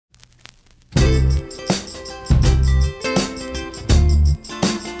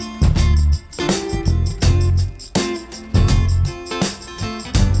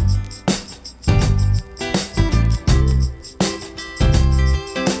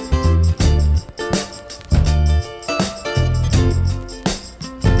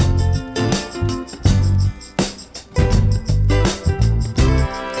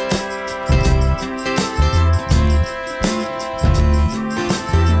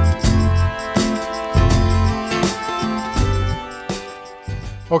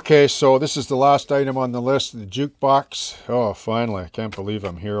Okay, so this is the last item on the list, the jukebox. Oh, finally, I can't believe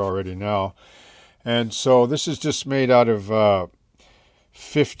I'm here already now. And so this is just made out of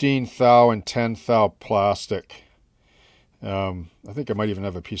 15 thou and 10 thou plastic. I think I might even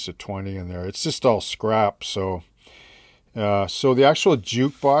have a piece of 20 in there. It's just all scrap. So the actual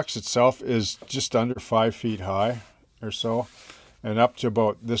jukebox itself is just under 5 feet high or so, and up to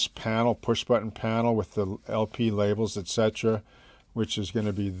about this panel, push button panel with the LP labels, etc., which is going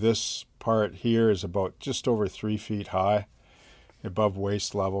to be this part here, is about just over 3 feet high, above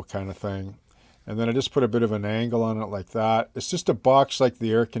waist level kind of thing. And then I just put a bit of an angle on it like that. It's just a box like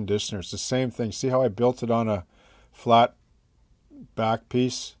the air conditioner. It's the same thing. See how I built it on a flat back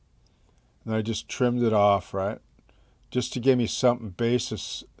piece? And I just trimmed it off, right? Just to give me something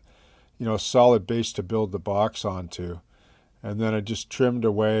basis, you know, a solid base to build the box onto. And then I just trimmed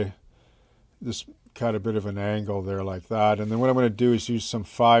away this, cut a bit of an angle there like that. And then what I'm going to do is use some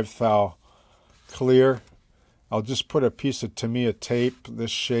 5 thou clear. I'll just put a piece of Tamiya tape, this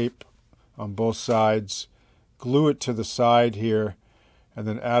shape, on both sides, glue it to the side here, and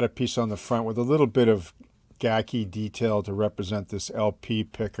then add a piece on the front with a little bit of gacky detail to represent this LP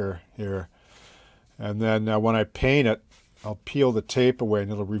picker here. And then when I paint it, I'll peel the tape away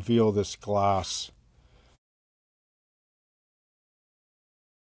and it'll reveal this glass.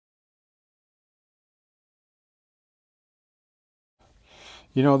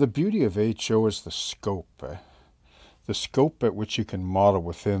 You know, the beauty of HO is the scope. The scope at which you can model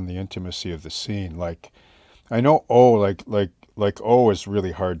within the intimacy of the scene. Like, I know O, like O is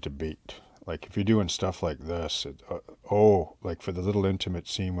really hard to beat. Like, if you're doing stuff like this, O, like for the little intimate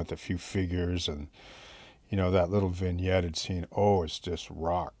scene with a few figures and, you know, that little vignetted scene, O is just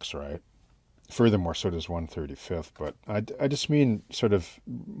rocks, right? Furthermore, so does 1/35th, but I just mean sort of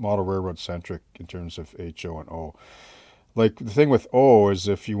model railroad centric in terms of HO and O. Like, the thing with O is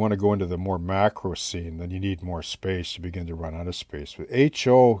if you want to go into the more macro scene, then you need more space. You begin to run out of space. But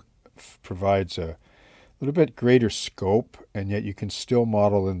HO provides a little bit greater scope, and yet you can still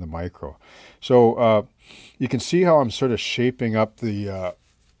model in the micro. So you can see how I'm sort of shaping up the,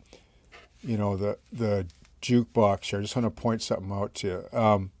 you know, the jukebox here. I just want to point something out to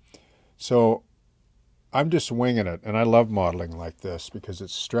you. So I'm just winging it, and I love modeling like this because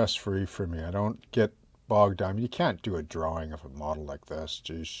it's stress-free for me. I don't get bogged down. You can't do a drawing of a model like this.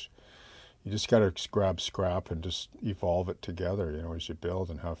 Geez, you just got to grab scrap and just evolve it together, you know, as you build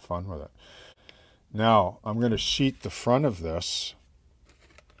and have fun with it. Now I'm going to sheet the front of this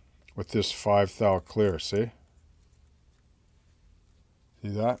with this 5 thou clear. See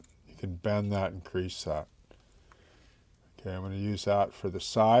that? You can bend that and crease that. Okay, I'm going to use that for the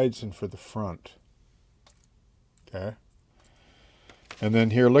sides and for the front. Okay. And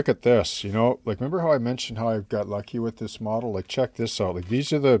then here, look at this, you know, like, remember how I mentioned how I got lucky with this model? Like, check this out. Like,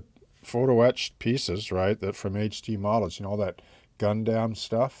 these are the photo etched pieces, right, that from HD models, you know, all that Gundam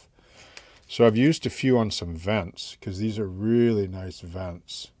stuff. So I've used a few on some vents because these are really nice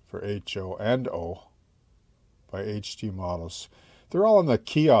vents for HO and O by HD models. They're all in the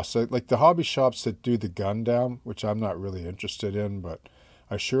kiosks, like the hobby shops that do the Gundam, which I'm not really interested in, but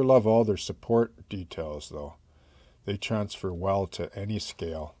I sure love all their support details, though. They transfer well to any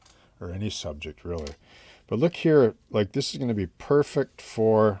scale or any subject, really. But look here, like, this is going to be perfect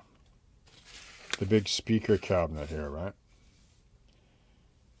for the big speaker cabinet here, right?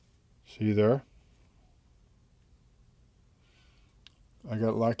 See there? I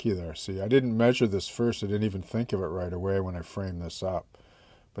got lucky there. See, I didn't measure this first. I didn't even think of it right away when I framed this up.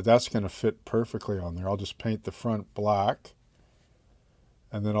 But that's going to fit perfectly on there. I'll just paint the front black,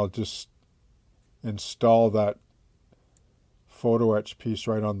 and then I'll just install that photo etch piece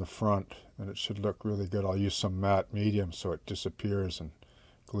right on the front, and it should look really good. I'll use some matte medium so it disappears and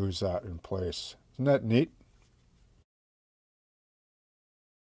glues that in place. Isn't that neat?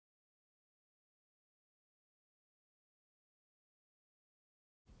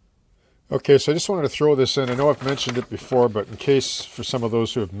 Okay, so I just wanted to throw this in. I know I've mentioned it before, but in case for some of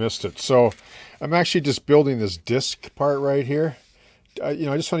those who have missed it. So I'm actually just building this disc part right here. You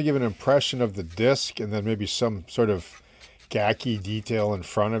know, I just want to give an impression of the disc and then maybe some sort of khaki detail in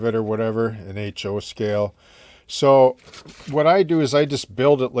front of it or whatever, an HO scale. So what I do is I just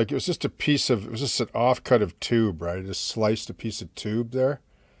build it like it was just a piece of, it was just an offcut of tube, right? I just sliced a piece of tube there.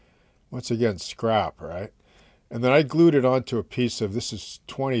 Once again, scrap, right? And then I glued it onto a piece of, this is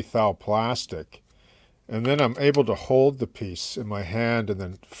 20 thou plastic. And then I'm able to hold the piece in my hand and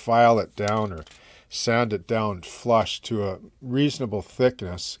then file it down or sand it down flush to a reasonable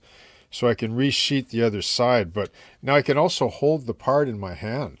thickness so I can resheet the other side. But now I can also hold the part in my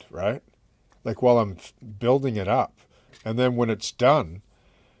hand, right? Like while I'm building it up. And then when it's done,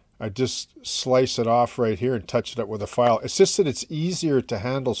 I just slice it off right here and touch it up with a file. It's just that it's easier to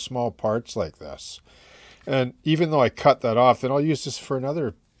handle small parts like this. And even though I cut that off, then I'll use this for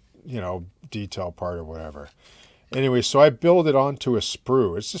another, you know, detail part or whatever. Anyway, so I build it onto a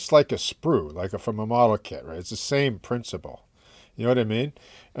sprue. It's just like a sprue, like from a model kit, right? It's the same principle. You know what I mean?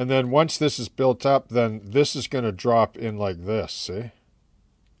 And then once this is built up, then this is going to drop in like this, see?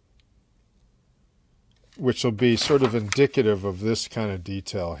 Which will be sort of indicative of this kind of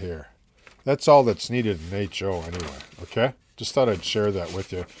detail here. That's all that's needed in HO anyway, okay? Just thought I'd share that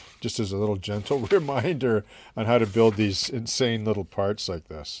with you, just as a little gentle reminder on how to build these insane little parts like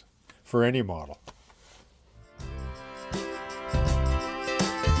this for any model.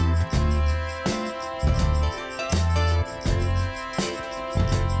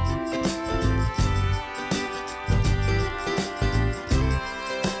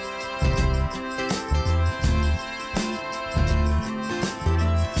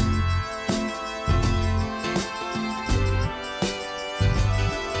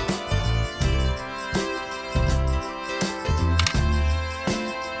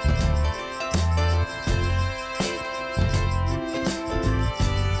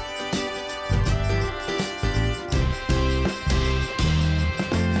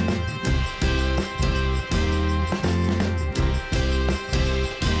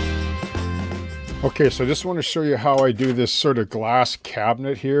 Okay, so I just want to show you how I do this sort of glass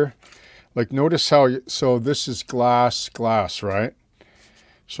cabinet here. Like notice how, so this is glass, right?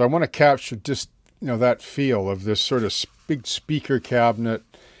 So I want to capture just, you know, that feel of this sort of big speaker cabinet,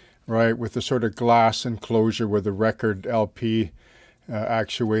 right? With the sort of glass enclosure where the record LP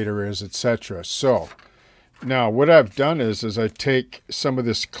actuator is, etc. So now what I've done is I take some of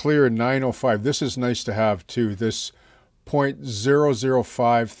this clear 905. This is nice to have too. This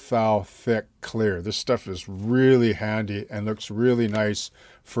 0.005 thou thick clear. This stuff is really handy and looks really nice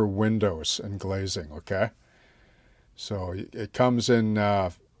for windows and glazing, okay? So it comes in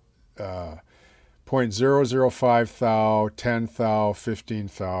 0.005 thou, 10 thou, 15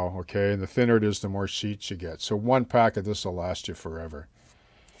 thou, okay? And the thinner it is, the more sheets you get. So one pack of this will last you forever.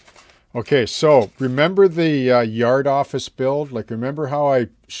 Okay, so remember the yard office build? Like remember how I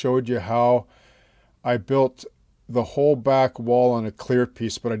showed you how I built the whole back wall on a clear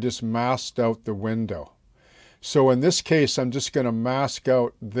piece, but I just masked out the window. So in this case, I'm just going to mask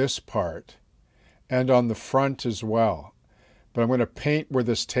out this part and on the front as well. But I'm going to paint where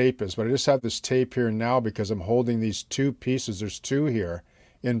this tape is. But I just have this tape here now because I'm holding these two pieces. There's two here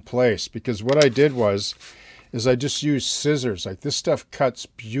in place. Because what I did is I just used scissors. Like this stuff cuts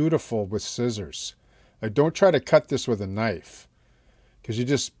beautiful with scissors. Like don't try to cut this with a knife. Because you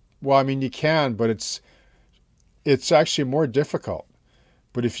just, well, I mean, you can, but it's actually more difficult.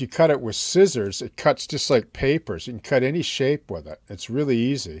 But if you cut it with scissors, it cuts just like papers. You can cut any shape with it. It's really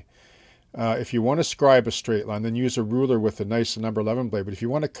easy. If you want to scribe a straight line, then use a ruler with a nice number 11 blade. But if you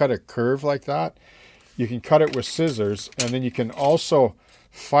want to cut a curve like that, you can cut it with scissors. And then you can also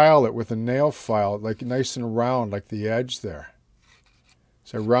file it with a nail file, like nice and round, like the edge there.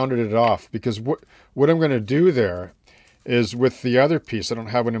 So I rounded it off. Because what I'm going to do there is with the other piece, I don't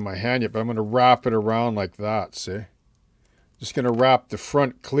have one in my hand yet, but I'm going to wrap it around like that, see? Just going to wrap the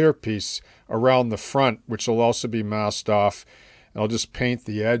front clear piece around the front, which will also be masked off. And I'll just paint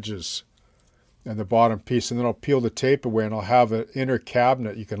the edges and the bottom piece, and then I'll peel the tape away and I'll have an inner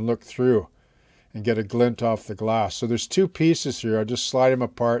cabinet you can look through and get a glint off the glass. So there's two pieces here. I'll just slide them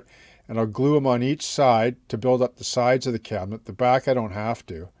apart and I'll glue them on each side to build up the sides of the cabinet. The back I don't have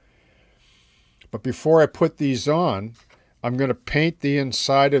to. But before I put these on, I'm going to paint the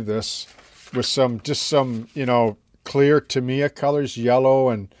inside of this with just some, you know, clear Tamiya colors, yellow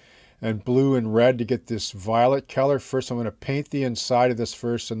and blue and red to get this violet color. First, I'm going to paint the inside of this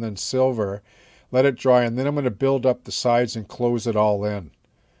first and then silver. Let it dry, and then I'm going to build up the sides and close it all in.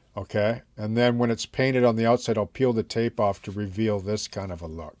 Okay? And then when it's painted on the outside, I'll peel the tape off to reveal this kind of a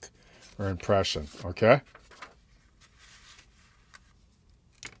look or impression. Okay?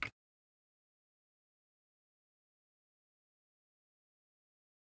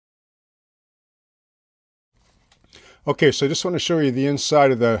 Okay, so I just want to show you the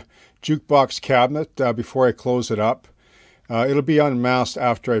inside of the jukebox cabinet before I close it up. It'll be unmasked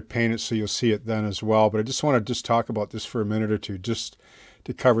after I paint it, so you'll see it then as well. But I just want to talk about this for a minute or two, just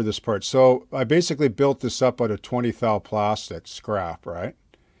to cover this part. So I basically built this up out of 20 thou plastic scrap, right?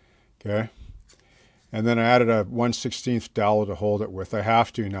 Okay. And then I added a 1/16 dowel to hold it with. I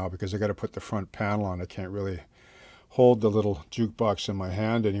have to now because I got to put the front panel on. I can't really hold the little jukebox in my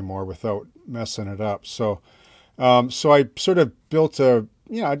hand anymore without messing it up. So I sort of built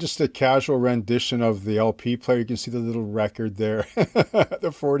just a casual rendition of the LP player. You can see the little record there,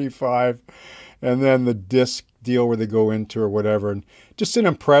 the 45, and then the disc deal where they go into or whatever, and just an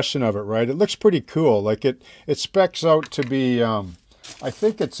impression of it, right? It looks pretty cool. Like it specs out to be, I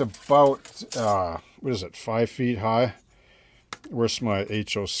think it's about, what is it, 5 feet high? Where's my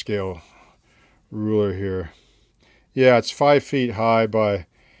HO scale ruler here? Yeah, it's 5 feet high by,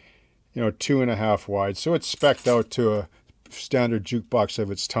 2.5 wide. So it's spec'd out to a standard jukebox of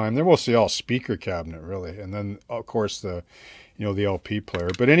its time. They're mostly all speaker cabinet, really. And then, of course, the LP player.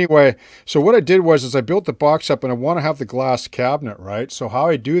 But anyway, so what I did was I built the box up, and I want to have the glass cabinet, right? So how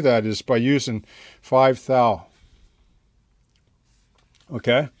I do that is by using 5 thou.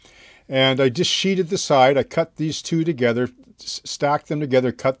 Okay? And I just sheeted the side. I cut these two together, stacked them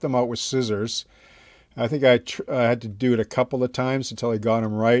together, cut them out with scissors. I think I had to do it a couple of times until I got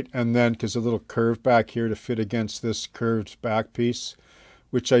them right. And then, because a little curve back here to fit against this curved back piece,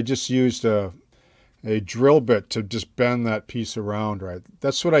 which I just used a drill bit to just bend that piece around, right?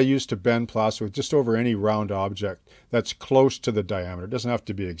 That's what I use to bend plastic with, just over any round object that's close to the diameter. It doesn't have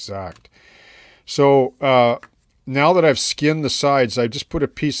to be exact. So now that I've skinned the sides, I just put a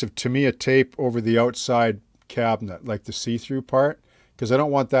piece of Tamiya tape over the outside cabinet, like the see-through part, because I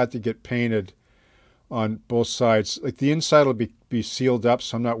don't want that to get painted on both sides. Like the inside will be sealed up,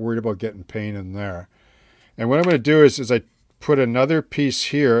 so I'm not worried about getting paint in there. And what I'm going to do is I put another piece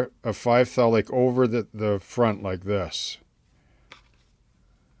here of 5 thou, like over the front like this.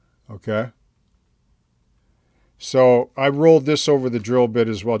 Okay. So I rolled this over the drill bit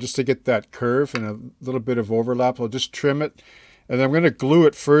as well, just to get that curve and a little bit of overlap. I'll just trim it, and then I'm going to glue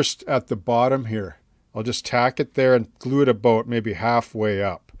it first at the bottom here. I'll just tack it there and glue it about maybe halfway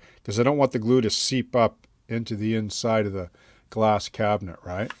up, because I don't want the glue to seep up into the inside of the glass cabinet,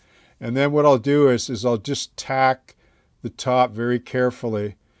 right? And then what I'll do is I'll just tack the top very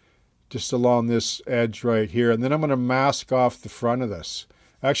carefully just along this edge right here, and then I'm going to mask off the front of this.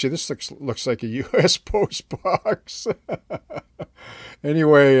 Actually, this looks like a U.S. post box.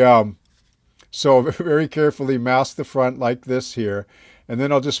 Anyway, so very carefully mask the front like this here, and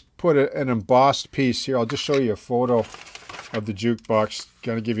then I'll just put an embossed piece here. I'll just show you a photo of the jukebox,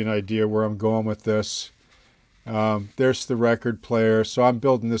 kind of give you an idea where I'm going with this. There's the record player. So I'm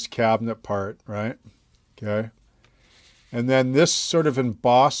building this cabinet part, right? Okay. And then this sort of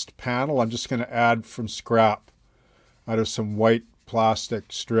embossed panel, I'm just going to add from scrap out of some white plastic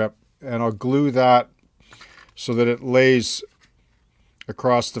strip, and I'll glue that so that it lays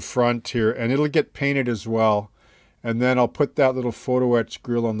across the front here, and it'll get painted as well. And then I'll put that little photo etch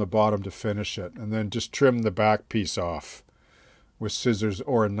grill on the bottom to finish it, and then just trim the back piece off with scissors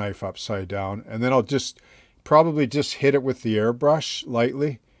or a knife upside down. And then I'll probably just hit it with the airbrush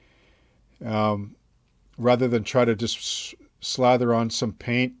lightly, rather than try to just slather on some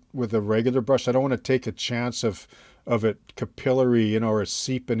paint with a regular brush. I don't want to take a chance of it capillary, or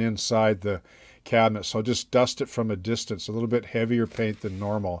seeping inside the cabinet. So I'll just dust it from a distance, a little bit heavier paint than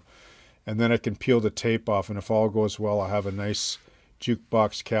normal. And then I can peel the tape off, and if all goes well, I'll have a nice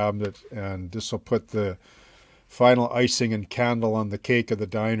jukebox cabinet, and this will put the final icing and candle on the cake of the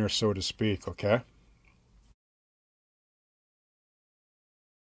diner, so to speak, okay?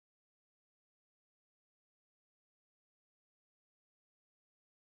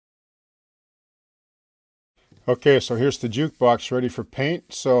 Okay, so here's the jukebox ready for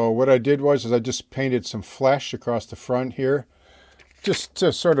paint. So what I did was I just painted some flesh across the front here, just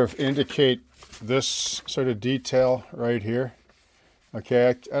to sort of indicate this sort of detail right here. Okay,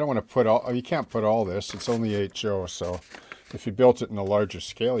 I don't want to put all, you can't put all this, it's only HO, so if you built it in a larger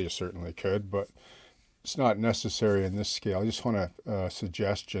scale, you certainly could, but it's not necessary in this scale. I just want a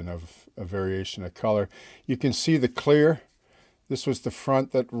suggestion of a variation of color. You can see the clear. This was the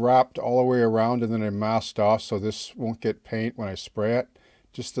front that wrapped all the way around, and then I masked off so this won't get paint when I spray it.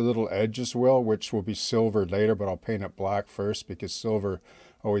 Just the little edges will, which will be silvered later, but I'll paint it black first because silver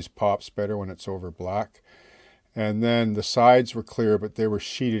always pops better when it's over black. And then the sides were clear, but they were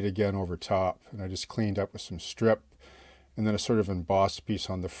sheeted again over top. And I just cleaned up with some strip, and then a sort of embossed piece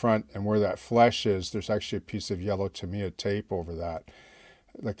on the front. And where that flesh is, there's actually a piece of yellow Tamiya tape over that.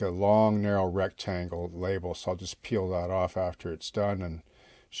 like a long narrow rectangle label, so I'll just peel that off after it's done and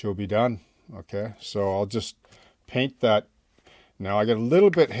she'll be done. Okay, so I'll just paint that. Now I got a little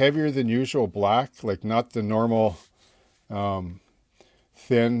bit heavier than usual black, like not the normal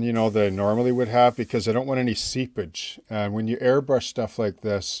thin, you know, that I normally would have, because I don't want any seepage. And when you airbrush stuff like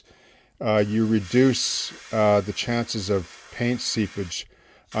this, you reduce the chances of paint seepage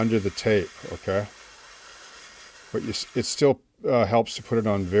under the tape, okay? But it still helps to put it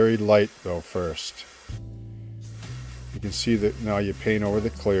on very light though first. You can see that now you paint over the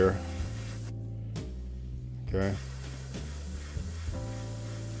clear, okay?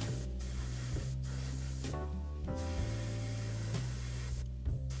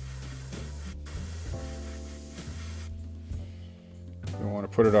 You don't want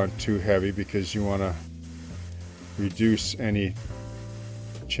to put it on too heavy because you want to reduce any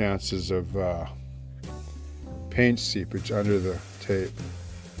chances of paint seepage under the tape.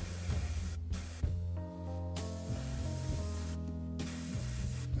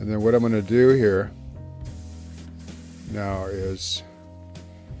 And then what I'm going to do here now is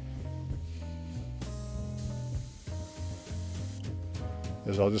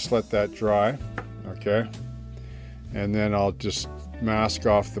I'll just let that dry, okay? And then I'll just mask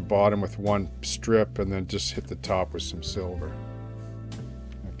off the bottom with one strip and then just hit the top with some silver,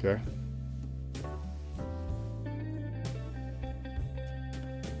 okay?